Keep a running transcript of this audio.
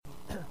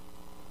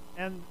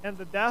and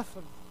the death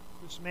of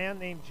this man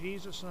named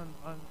Jesus, on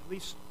at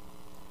least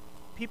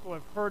people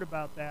have heard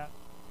about that.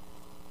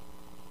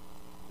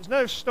 There's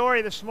another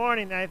story this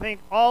morning that I think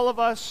all of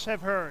us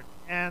have heard,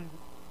 and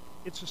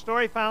it's a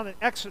story found in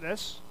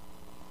Exodus,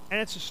 and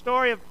it's a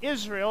story of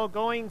Israel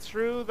going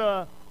through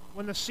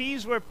when the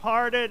seas were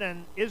parted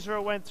and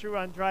Israel went through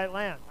on dry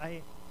land.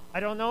 I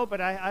don't know,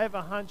 but I have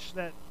a hunch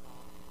that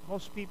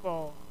most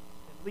people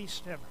at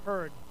least have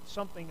heard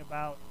something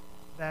about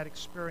that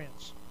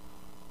experience.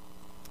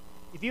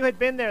 If you had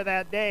been there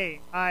that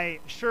day, I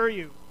assure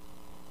you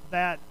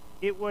that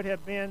it would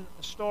have been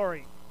a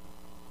story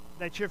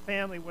that your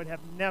family would have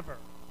never,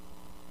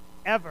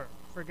 ever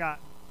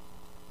forgotten.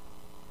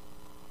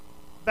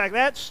 In fact,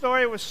 that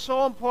story was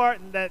so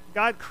important that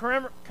God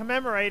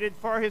commemorated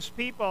for his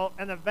people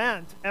an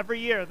event every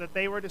year that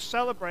they were to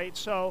celebrate,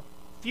 so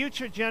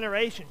future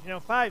generations,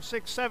 5,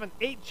 6, 7,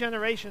 8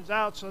 generations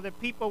out, so that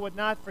people would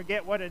not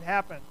forget what had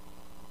happened.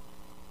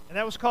 And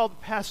that was called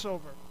the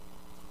Passover.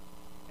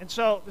 And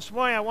so this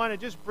morning I want to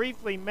just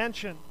briefly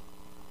mention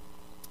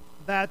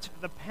that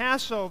the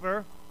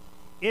Passover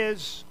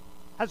has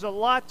a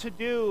lot to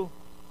do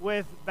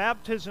with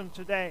baptism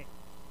today.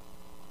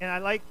 And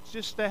I'd like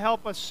just to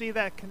help us see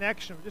that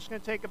connection. We're just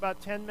going to take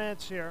about 10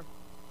 minutes here.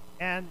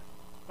 And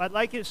I'd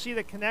like you to see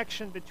the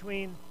connection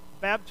between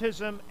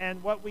baptism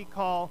and what we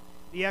call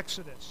the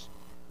Exodus.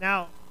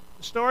 Now,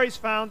 the story is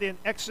found in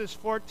Exodus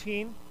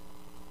 14.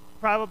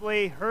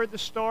 Probably heard the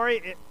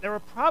story. There were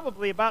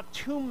probably about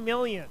 2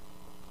 million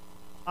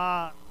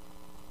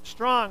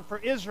strong for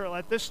Israel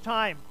at this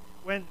time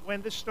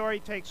when this story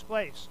takes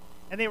place.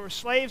 And they were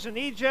slaves in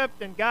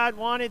Egypt, and God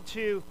wanted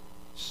to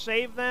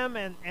save them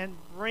and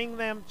bring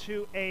them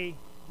to a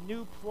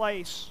new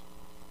place,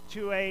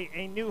 to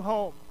a new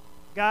home.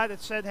 God,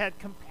 it said, had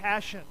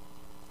compassion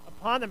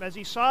upon them as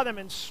he saw them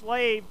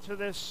enslaved to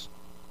this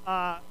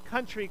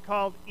country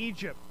called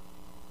Egypt.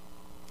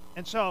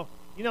 And so,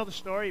 you know the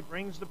story. He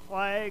brings the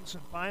plagues,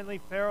 and finally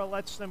Pharaoh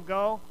lets them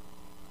go.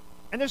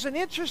 And there's an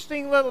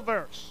interesting little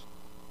verse.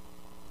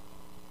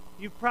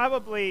 You've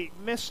probably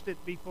missed it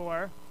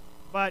before,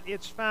 but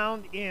it's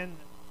found in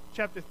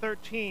chapter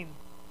 13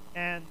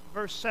 and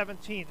verse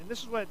 17. And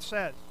this is what it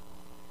says.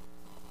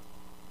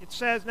 It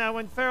says, "Now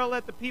when Pharaoh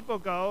let the people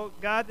go,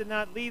 God did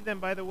not lead them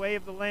by the way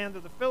of the land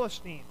of the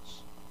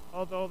Philistines,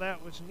 although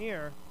that was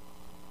near.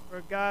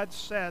 For God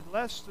said,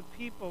 lest the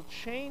people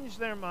change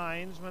their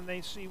minds when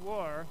they see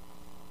war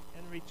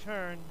and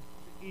return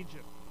to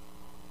Egypt."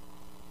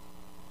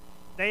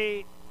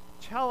 They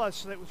tell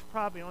us that it was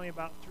probably only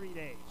about 3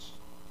 days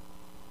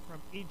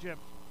from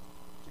Egypt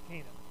to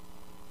Canaan.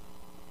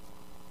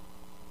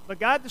 But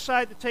God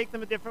decided to take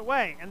them a different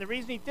way. And the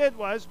reason he did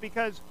was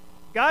because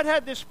God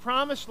had this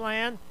promised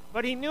land,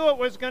 but he knew it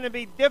was going to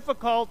be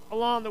difficult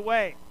along the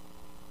way.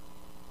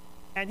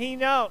 And he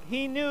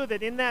knew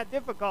that in that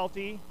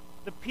difficulty,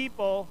 the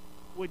people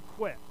would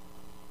quit.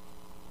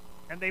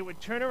 And they would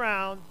turn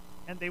around,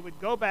 and they would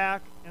go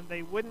back, and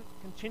they wouldn't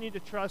continue to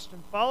trust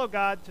and follow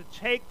God to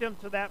take them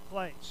to that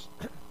place.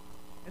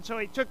 And so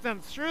he took them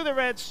through the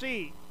Red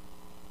Sea.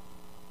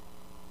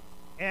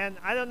 And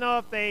I don't know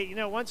if they,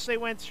 once they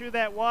went through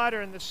that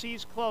water and the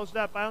seas closed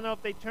up, I don't know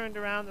if they turned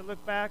around and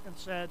looked back and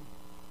said,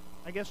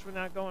 I guess we're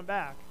not going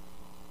back.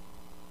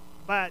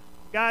 But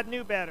God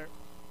knew better.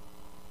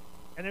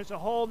 And there's a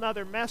whole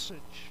nother message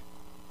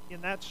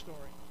in that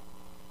story.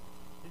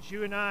 As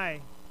you and I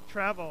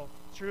travel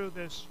through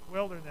this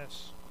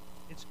wilderness,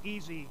 it's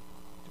easy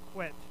to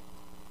quit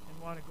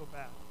and want to go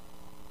back.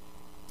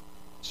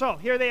 So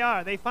here they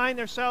are. They find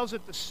themselves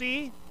at the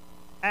sea,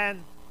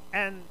 and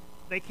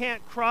they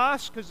can't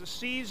cross because the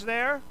sea's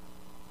there.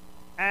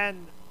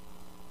 And,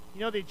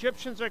 the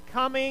Egyptians are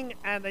coming,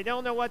 and they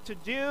don't know what to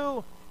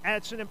do. And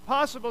it's an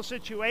impossible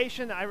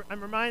situation.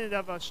 I'm reminded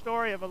of a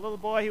story of a little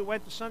boy who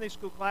went to Sunday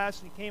school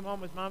class, and he came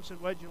home. His mom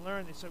said, "What did you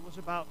learn?" They said it was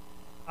about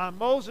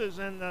Moses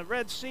and the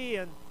Red Sea,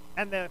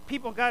 and the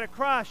people got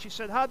across. She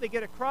said, "How'd they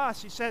get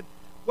across?" He said,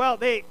 "Well,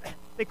 they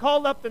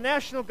called up the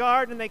National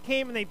Guard, and they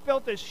came and they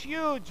built this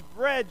huge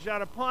bridge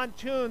out of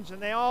pontoons,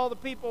 and all the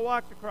people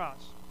walked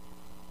across."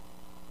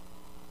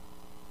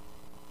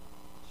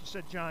 She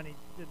said, "Johnny,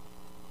 is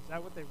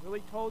that what they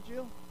really told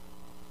you?"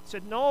 He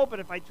said, "No, but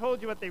if I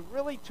told you what they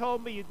really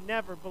told me, you'd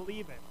never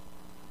believe it."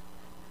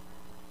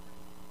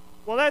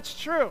 Well, that's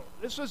true.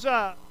 This was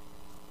a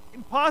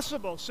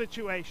impossible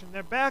situation.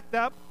 They're backed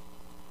up,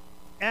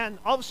 and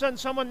all of a sudden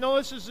someone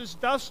notices this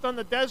dust on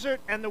the desert,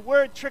 and the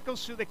word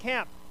trickles through the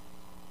camp.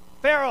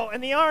 Pharaoh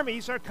and the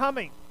armies are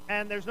coming,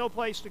 and there's no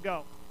place to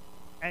go.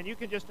 And you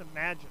can just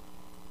imagine.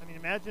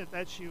 Imagine if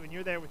that's you, and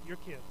you're there with your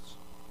kids,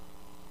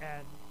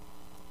 and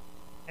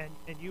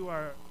you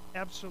are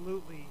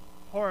absolutely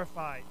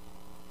horrified.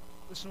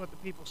 Listen to what the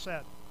people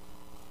said.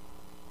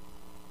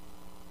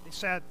 They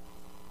said,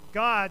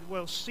 "God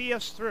will see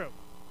us through."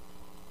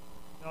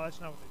 No, that's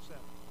not what they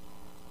said.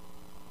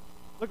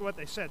 Look at what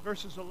they said,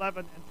 verses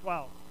 11 and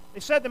 12. They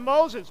said to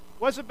Moses,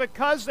 "Was it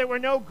because there were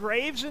no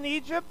graves in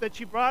Egypt that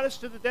you brought us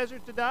to the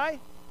desert to die?"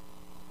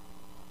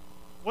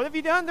 What have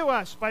you done to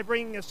us by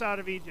bringing us out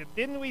of Egypt?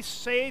 Didn't we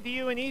say to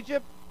you in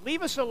Egypt,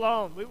 leave us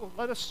alone.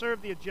 Let us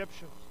serve the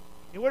Egyptians.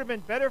 It would have been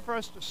better for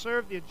us to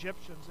serve the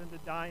Egyptians than to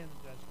die in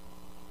the desert.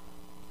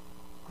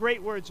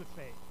 Great words of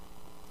faith.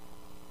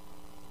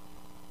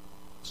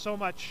 So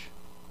much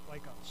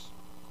like us.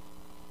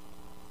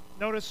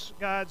 Notice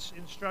God's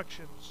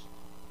instructions.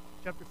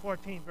 Chapter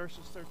 14,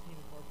 verses 13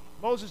 and 14.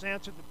 Moses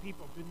answered the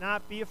people, do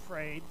not be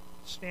afraid.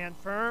 Stand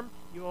firm.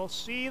 You will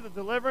see the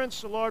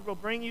deliverance the Lord will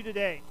bring you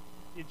today.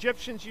 The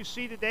Egyptians you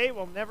see today you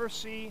will never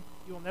see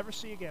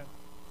again.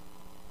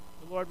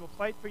 The Lord will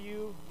fight for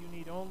you. You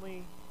need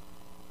only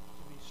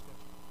to be still.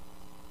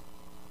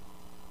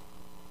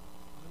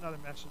 There's another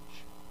message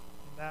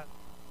in that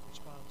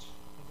response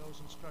to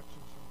those instructions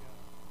from God.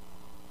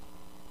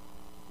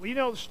 Well, you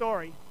know the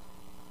story.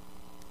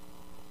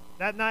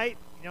 That night,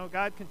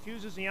 God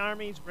confuses the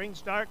armies,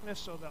 brings darkness,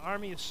 so the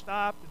army is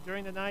stopped. And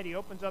during the night, he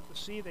opens up the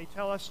sea. They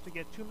tell us to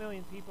get 2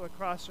 million people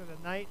across there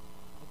at night.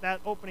 But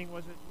that opening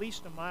was at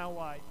least a mile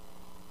wide.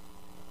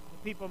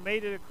 The people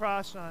made it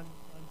across on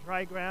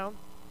dry ground.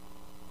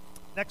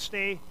 Next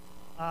day,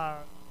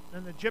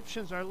 then the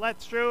Egyptians are let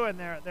through, and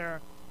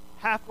they're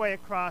halfway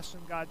across,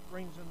 and God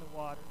brings in the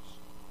waters.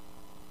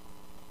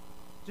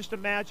 Just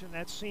imagine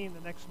that scene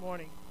the next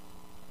morning.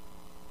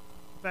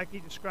 In fact, he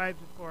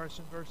describes it for us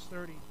in verse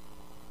 30.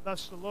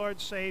 Thus the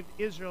Lord saved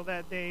Israel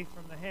that day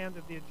from the hand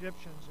of the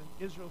Egyptians, and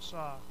Israel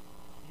saw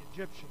the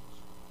Egyptians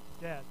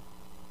dead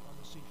on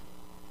the seashore.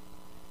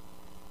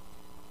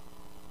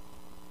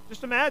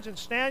 Just imagine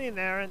standing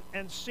there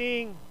and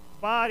seeing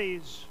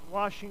bodies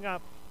washing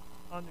up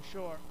on the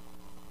shore.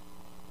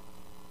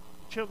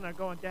 The children are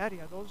going,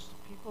 Daddy, are those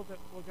the people that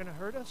were going to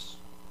hurt us?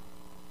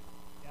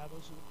 Yeah,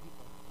 those are the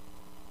people.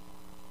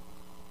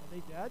 Are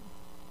they dead?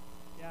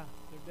 Yeah,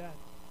 they're dead.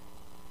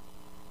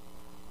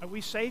 Are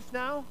we safe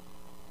now?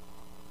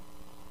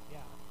 Yeah.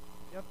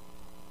 Yep.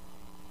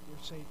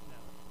 We're safe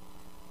now.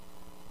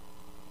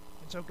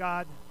 And so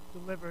God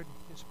delivered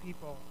his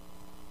people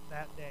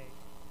that day.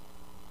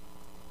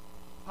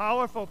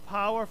 Powerful,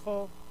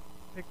 powerful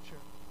picture.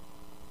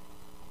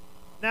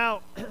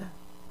 Now,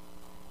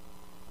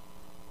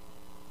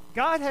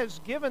 God has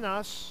given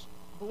us,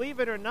 believe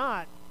it or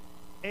not,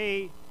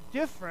 a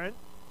different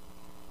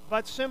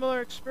but similar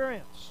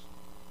experience.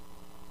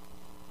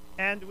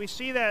 And we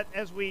see that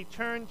as we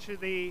turn to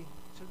the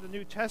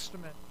New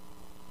Testament.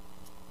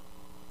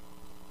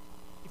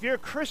 If you're a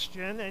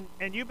Christian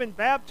and you've been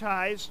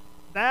baptized,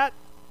 that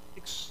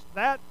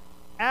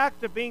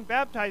act of being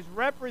baptized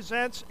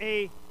represents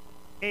a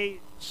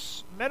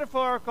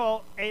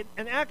metaphorical, an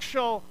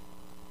actual,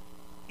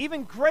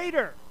 even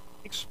greater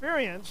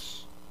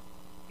experience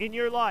in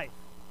your life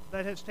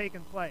that has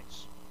taken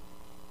place.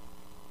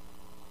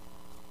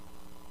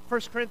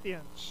 1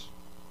 Corinthians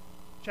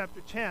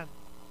chapter 10,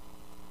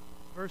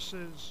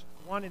 verses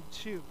 1 and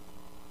 2.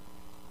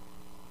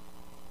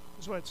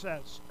 This is what it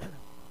says.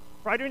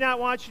 For I do not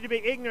want you to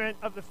be ignorant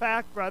of the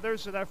fact,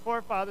 brothers, that our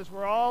forefathers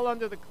were all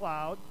under the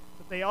cloud,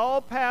 that they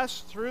all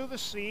passed through the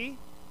sea,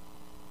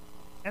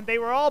 and they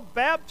were all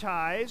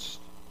baptized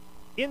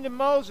into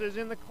Moses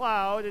in the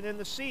cloud and in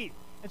the sea.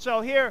 And so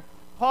here,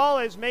 Paul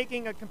is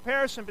making a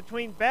comparison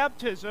between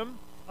baptism,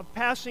 of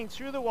passing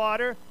through the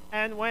water,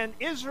 and when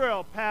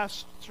Israel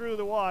passed through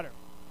the water.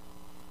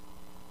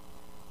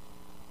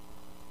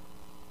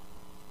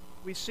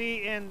 We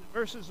see in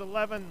verses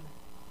 11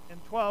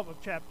 and 12 of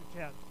chapter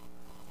 10.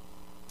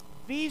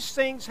 These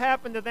things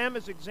happened to them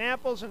as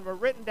examples and were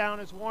written down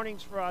as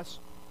warnings for us,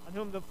 on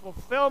whom the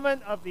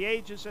fulfillment of the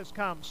ages has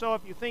come. So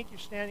if you think you're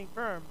standing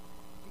firm,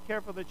 be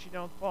careful that you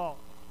don't fall.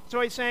 So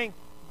he's saying,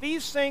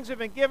 these things have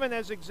been given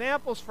as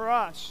examples for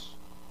us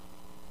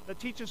that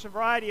teach us a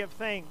variety of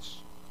things.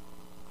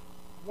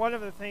 One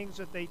of the things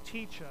that they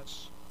teach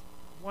us,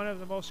 one of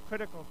the most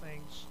critical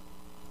things,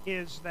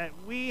 is that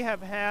we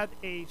have had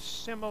a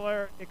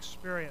similar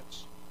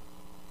experience.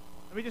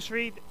 Let me just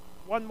read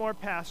one more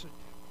passage.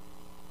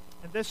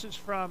 And this is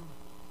from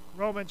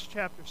Romans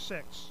chapter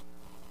 6.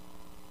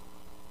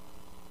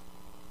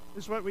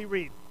 This is what we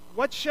read.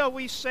 What shall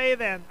we say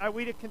then? Are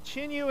we to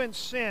continue in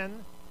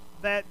sin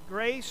that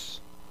grace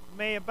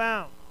may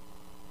abound?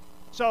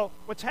 So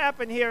what's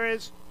happened here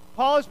is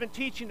Paul has been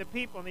teaching the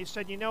people, and he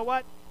said, you know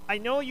what? I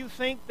know you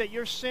think that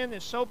your sin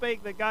is so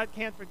big that God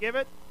can't forgive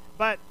it,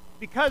 but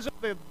because of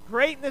the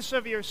greatness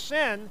of your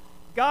sin,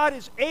 God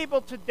is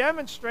able to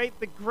demonstrate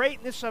the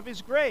greatness of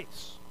his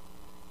grace.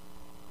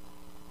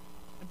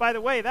 And by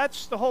the way,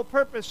 that's the whole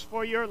purpose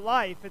for your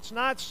life. It's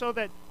not so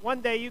that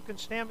one day you can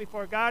stand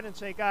before God and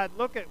say, God,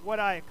 look at what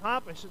I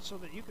accomplished. It's so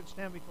that you can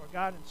stand before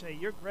God and say,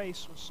 your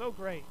grace was so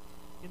great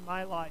in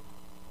my life.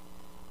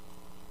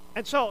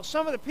 And so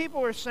some of the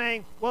people were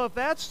saying, well, if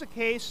that's the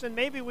case, then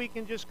maybe we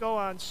can just go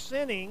on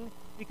sinning,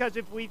 because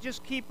if we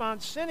just keep on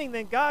sinning,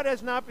 then God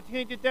has an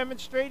opportunity to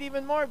demonstrate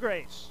even more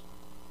grace.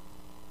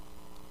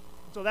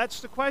 So that's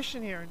the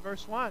question here in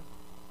verse 1.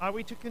 Are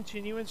we to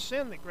continue in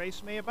sin that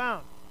grace may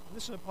abound? And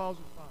listen to Paul's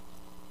response.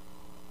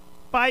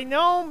 By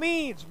no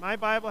means. My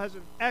Bible has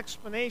an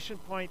explanation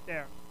point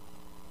there.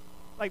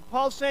 Like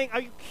Paul's saying, are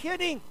you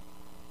kidding?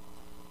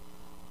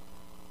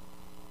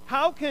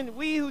 how can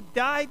we who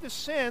died to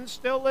sin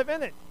still live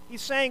in it?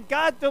 He's saying,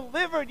 God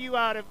delivered you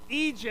out of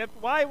Egypt.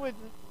 Why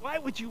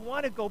would you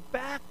want to go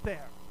back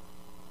there?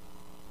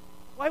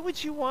 Why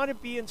would you want to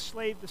be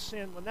enslaved to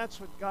sin when that's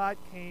what God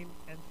came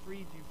and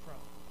freed you from?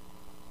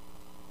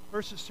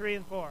 Verses 3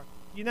 and 4.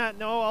 Do you not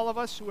know all of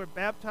us who were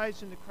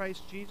baptized into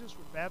Christ Jesus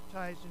were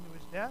baptized into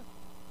his death?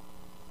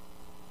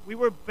 We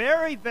were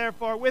buried,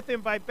 therefore, with him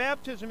by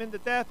baptism into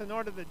death, in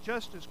order that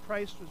just as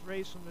Christ was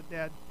raised from the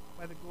dead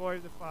by the glory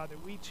of the Father,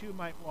 we too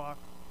might walk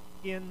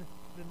in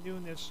the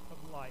newness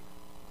of life.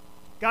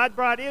 God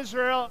brought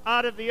Israel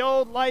out of the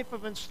old life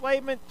of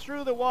enslavement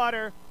through the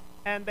water,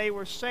 and they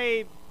were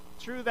saved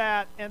through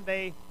that, and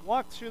they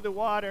walked through the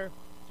water.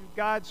 Through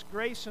God's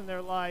grace in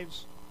their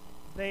lives,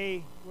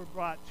 they were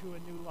brought to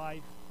a new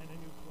life and a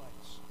new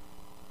place.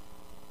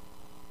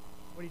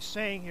 What he's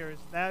saying here is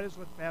that is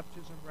what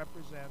baptism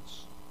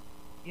represents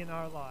in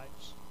our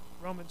lives.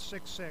 Romans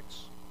 6:6. It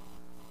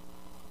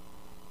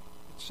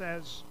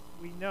says,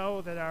 we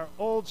know that our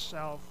old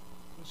self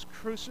was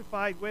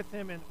crucified with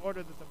him in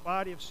order that the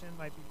body of sin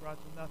might be brought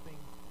to nothing,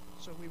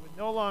 so we would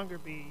no longer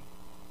be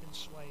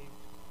enslaved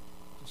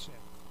to sin.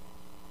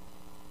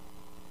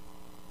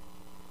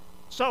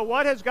 So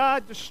what has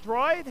God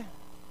destroyed?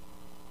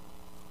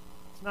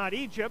 It's not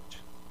Egypt.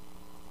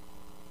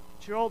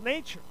 It's your old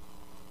nature.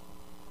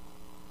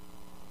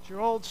 It's your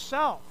old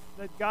self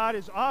that God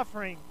is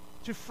offering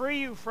to free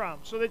you from,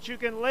 so that you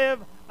can live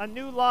a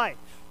new life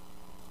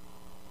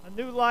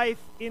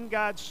in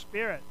God's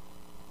Spirit.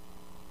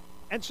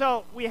 And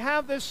so we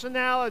have this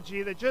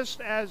analogy that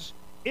just as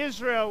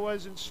Israel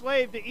was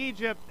enslaved to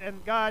Egypt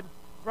and God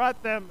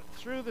brought them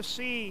through the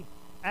sea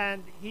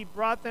and he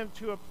brought them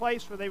to a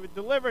place where they were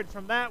delivered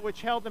from that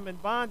which held them in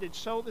bondage,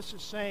 so this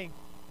is saying,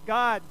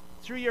 God,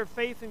 through your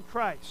faith in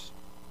Christ,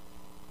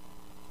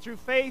 through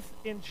faith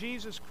in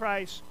Jesus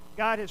Christ,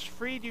 God has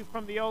freed you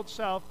from the old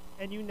self,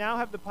 and you now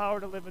have the power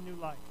to live a new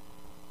life.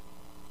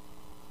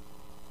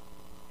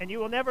 And you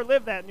will never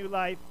live that new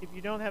life if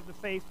you don't have the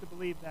faith to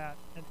believe that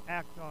and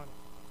act on it.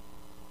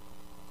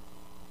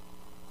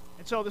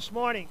 And so this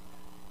morning,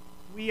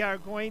 we are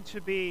going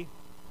to be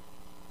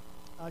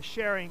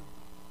sharing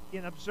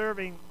in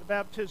observing the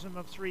baptism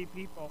of three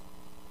people.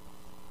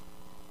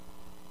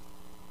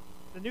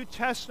 The New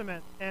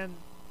Testament and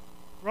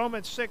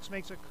Romans 6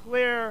 makes a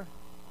clear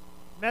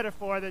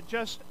metaphor that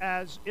just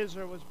as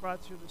Israel was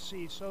brought through the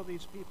sea, so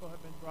these people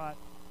have been brought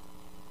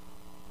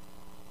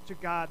to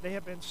God. They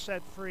have been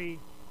set free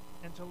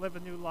and to live a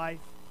new life.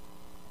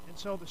 And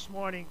so this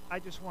morning, I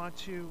just want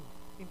to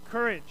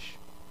encourage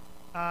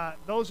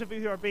those of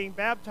you who are being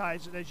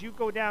baptized that as you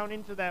go down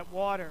into that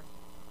water,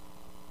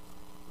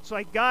 it's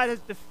like God has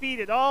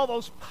defeated all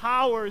those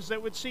powers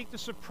that would seek to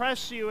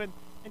suppress you and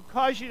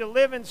cause you to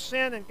live in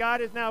sin, and God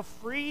has now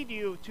freed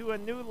you to a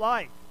new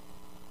life.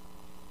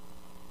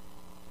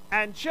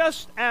 And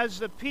just as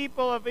the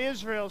people of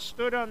Israel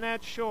stood on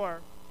that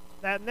shore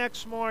that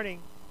next morning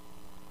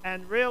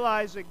and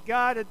realized that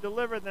God had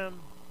delivered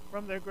them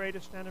from their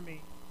greatest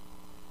enemy,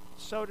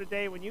 so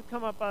today when you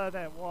come up out of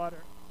that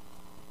water,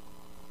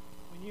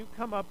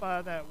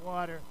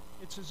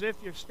 it's as if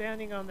you're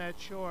standing on that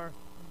shore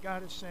and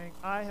God is saying,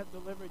 I have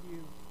delivered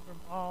you from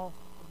all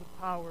of the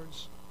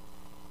powers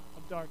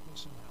of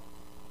darkness and hell.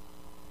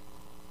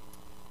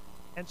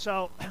 And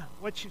so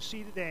what you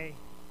see today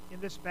in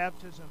this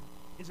baptism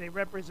is a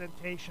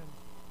representation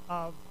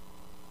of,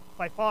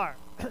 by far,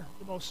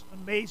 the most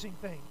amazing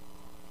thing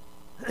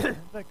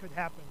that could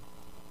happen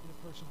in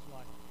a person's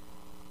life.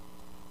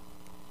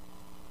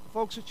 The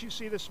folks that you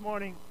see this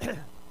morning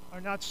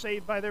are not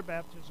saved by their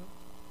baptism.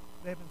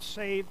 They have been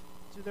saved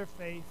through their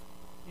faith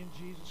in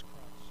Jesus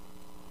Christ.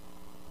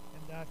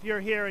 And if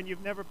you're here and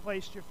you've never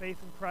placed your faith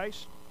in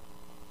Christ,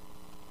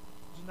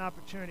 there's an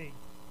opportunity.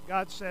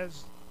 God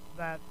says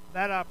that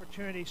that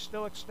opportunity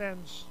still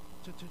extends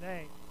to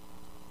today.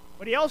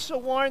 But he also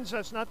warns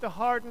us not to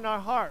harden our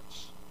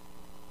hearts,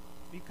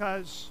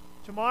 because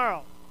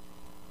tomorrow,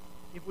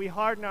 if we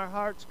harden our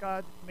hearts,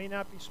 God may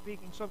not be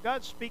speaking. So if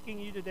God's speaking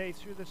to you today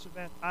through this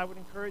event, I would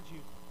encourage you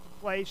to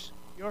place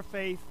your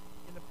faith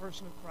in the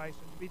person of Christ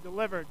and to be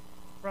delivered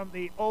from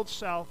the old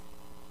self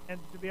and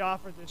to be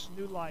offered this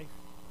new life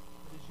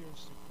that is yours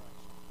through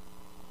Christ.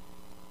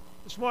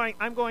 This morning,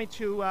 I'm going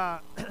to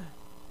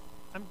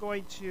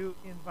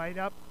invite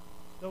up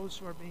those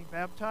who are being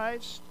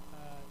baptized,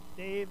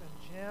 Dave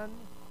and Jen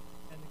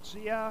and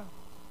Xia.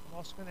 I'm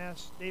also going to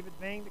ask David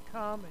Bang to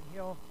come, and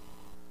he'll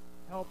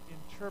help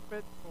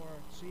interpret for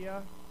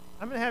Xia.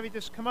 I'm going to have you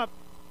just come up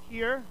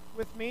here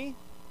with me.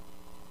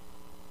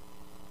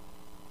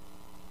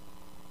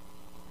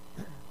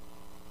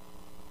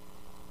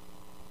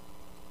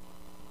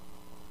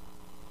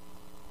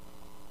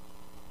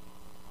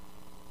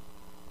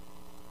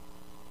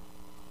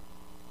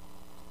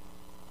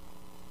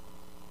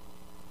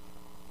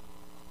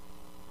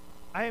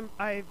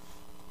 I've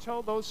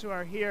told those who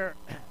are here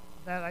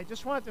that I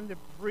just want them to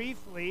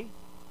briefly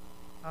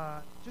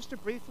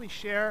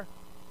share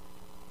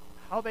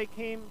how they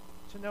came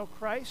to know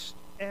Christ,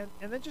 and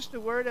then just a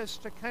word as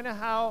to kind of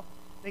how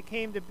they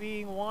came to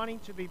being wanting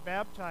to be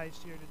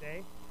baptized here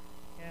today.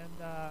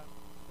 And I'm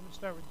going to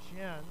start with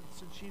Jen,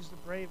 since she's the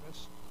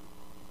bravest.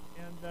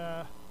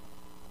 And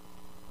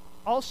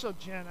also,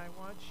 Jen, I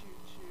want you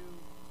to,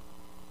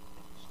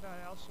 if you start,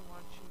 I also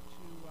want you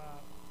to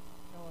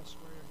tell us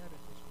where you're headed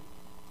this week.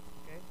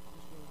 Okay?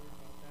 Just a little word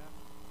about that.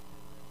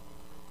 And then we'll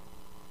pray.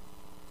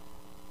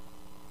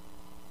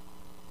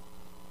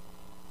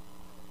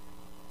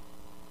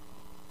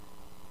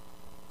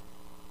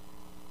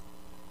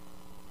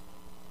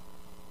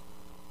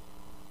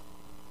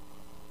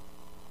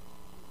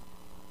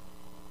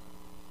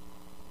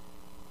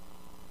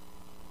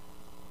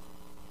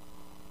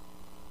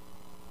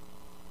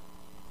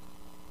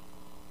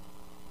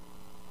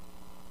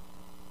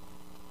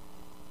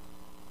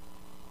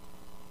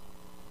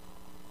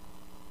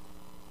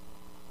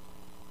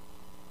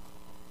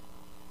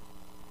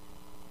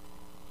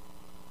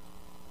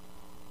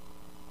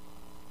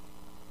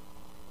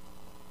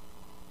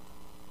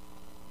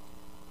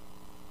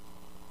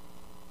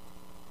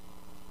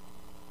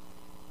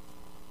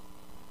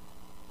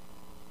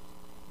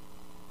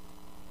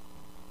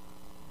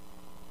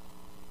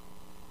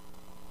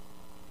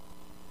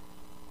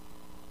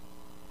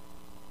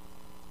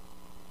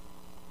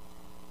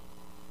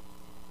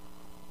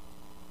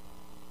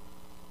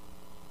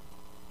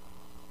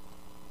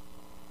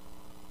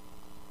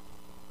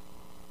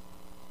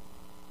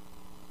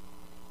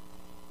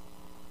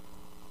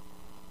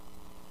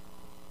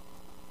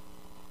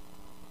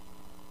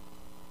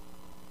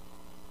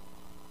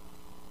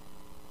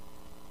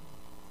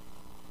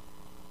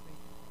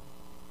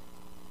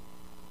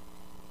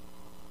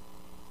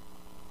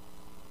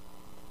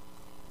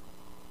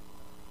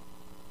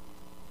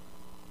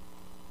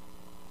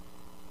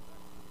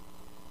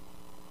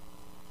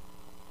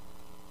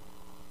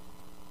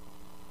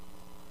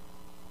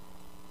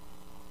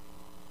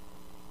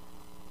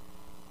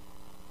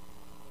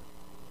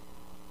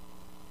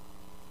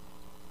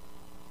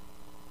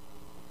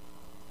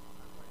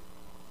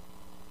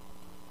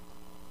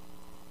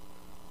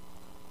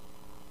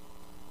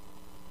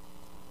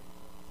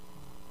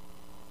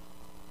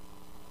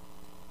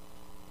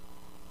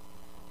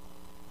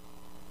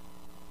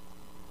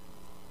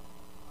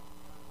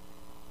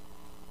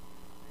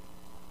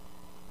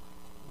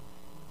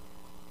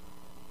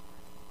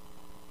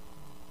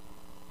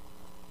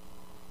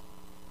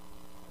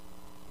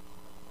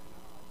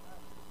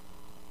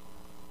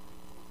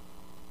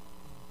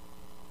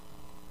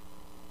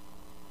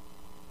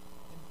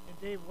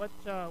 Dave, what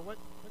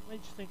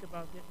made you think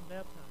about getting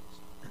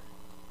baptized?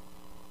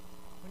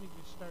 When did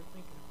you start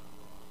thinking about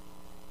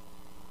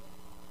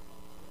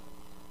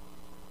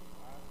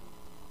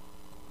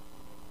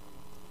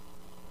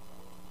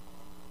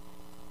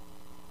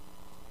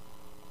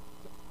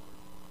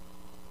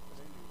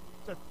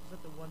that? Is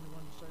that the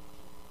one-to-one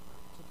discipleship?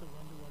 Is that the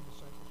one-to-one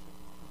discipleship?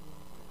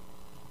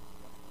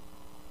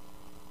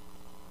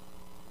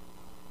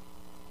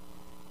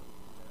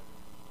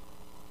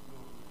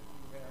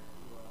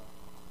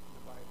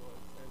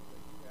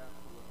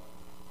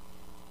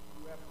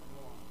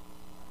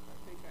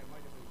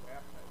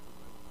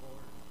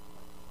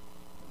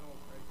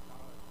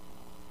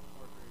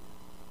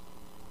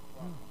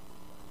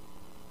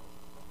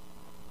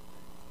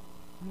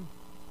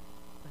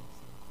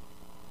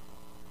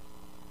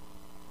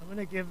 I'm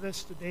going to give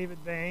this to David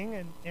Vang,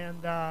 and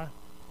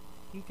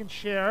he can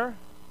share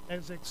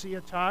as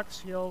Exia talks.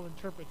 He'll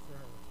interpret for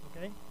her.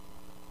 Okay?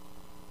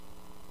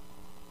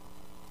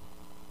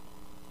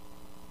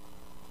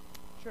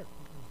 Sure. What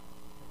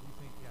do you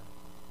think? Yeah.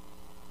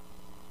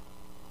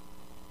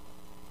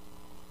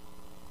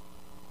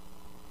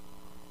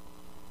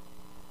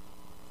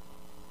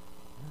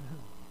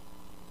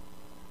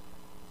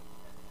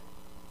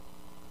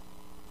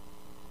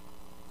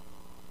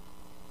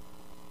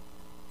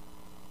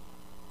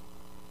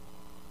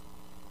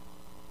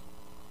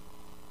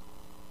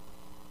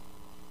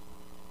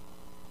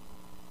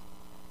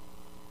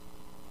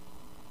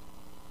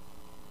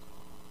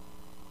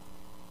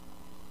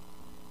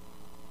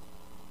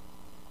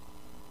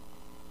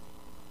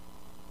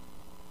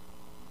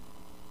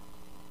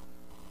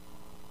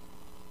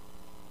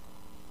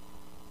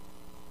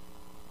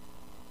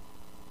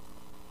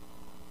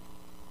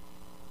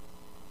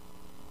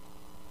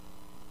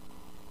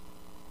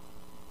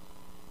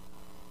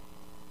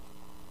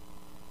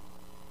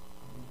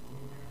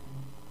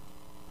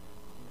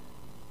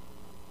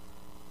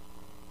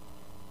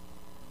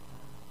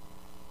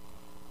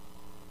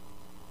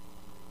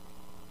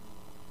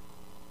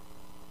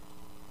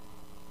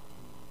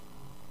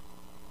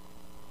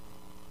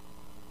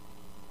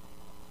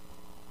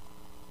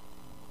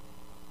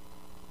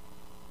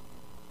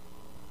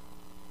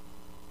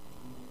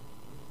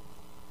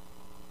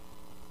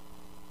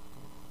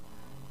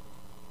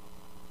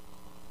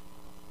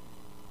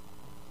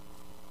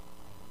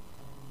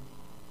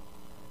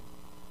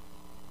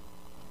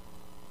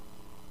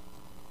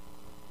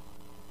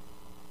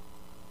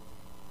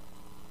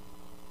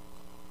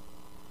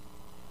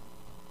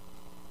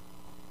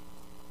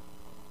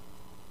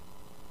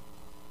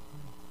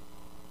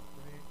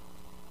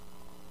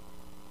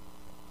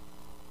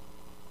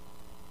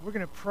 we're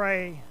going to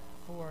pray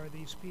for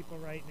these people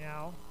right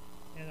now,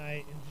 and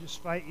I just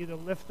invite you to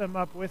lift them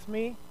up with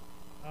me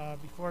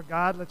before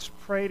God. Let's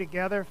pray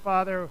together.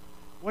 Father,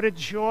 what a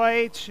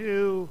joy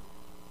to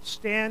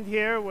stand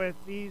here with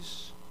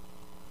these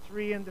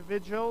three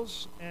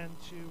individuals and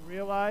to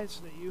realize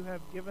that you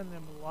have given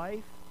them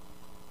life.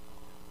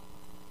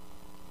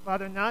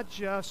 Father, not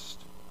just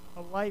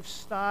a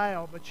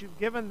lifestyle, but you've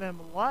given them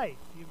life.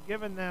 You've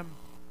given them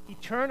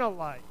eternal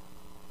life,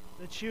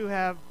 that you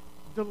have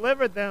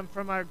delivered them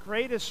from our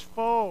greatest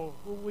foe,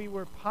 who we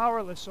were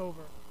powerless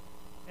over.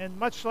 And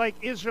much like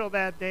Israel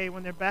that day,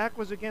 when their back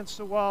was against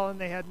the wall and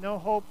they had no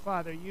hope,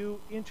 Father, you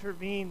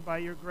intervened by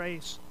your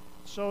grace.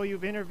 So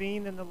you've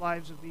intervened in the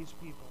lives of these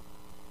people.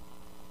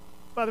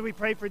 Father, we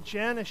pray for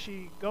Jen as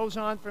she goes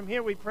on from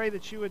here. We pray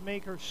that you would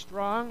make her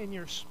strong in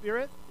your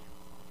spirit.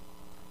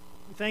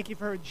 We thank you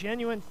for her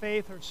genuine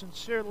faith, her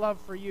sincere love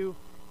for you.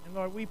 And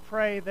Lord, we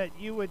pray that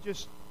you would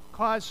just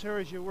cause her,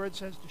 as your word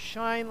says, to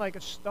shine like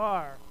a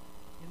star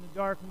in the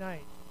dark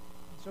night.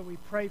 And so we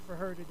pray for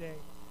her today.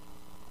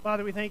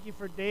 Father, we thank you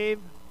for Dave.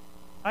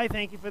 I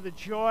thank you for the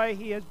joy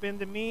he has been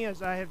to me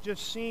as I have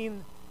just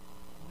seen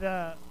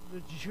the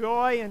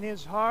joy in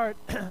his heart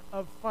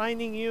of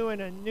finding you in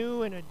a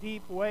new and a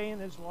deep way in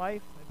his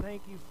life. I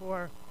thank you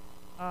for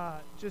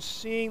just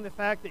seeing the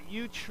fact that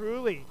you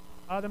truly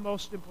are the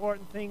most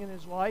important thing in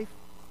his life.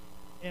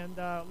 And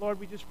Lord,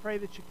 we just pray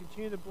that you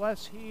continue to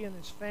bless he and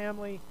his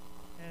family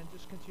and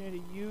just continue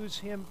to use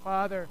him,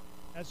 Father,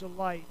 as a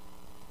light.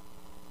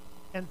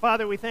 And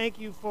Father, we thank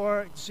you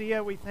for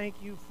Xia. We thank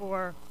you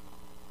for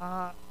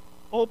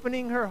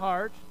opening her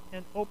heart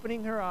and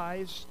opening her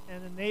eyes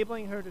and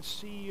enabling her to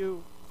see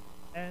you.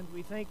 And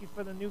we thank you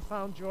for the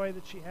newfound joy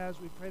that she has.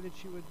 We pray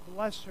that you would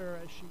bless her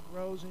as she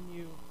grows in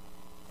you.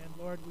 And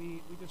Lord,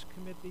 we just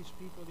commit these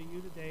people to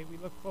you today. We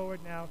look forward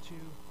now to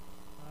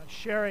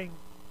sharing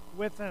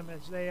with them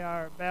as they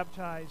are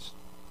baptized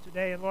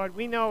today. And Lord,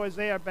 we know as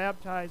they are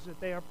baptized that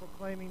they are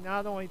proclaiming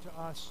not only to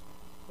us,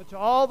 but to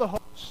all the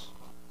hosts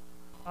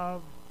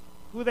of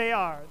who they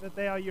are, that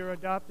they are your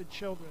adopted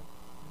children.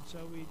 And so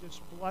we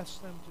just bless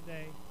them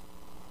today.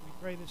 We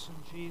pray this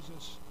in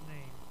Jesus'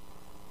 name.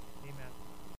 Amen.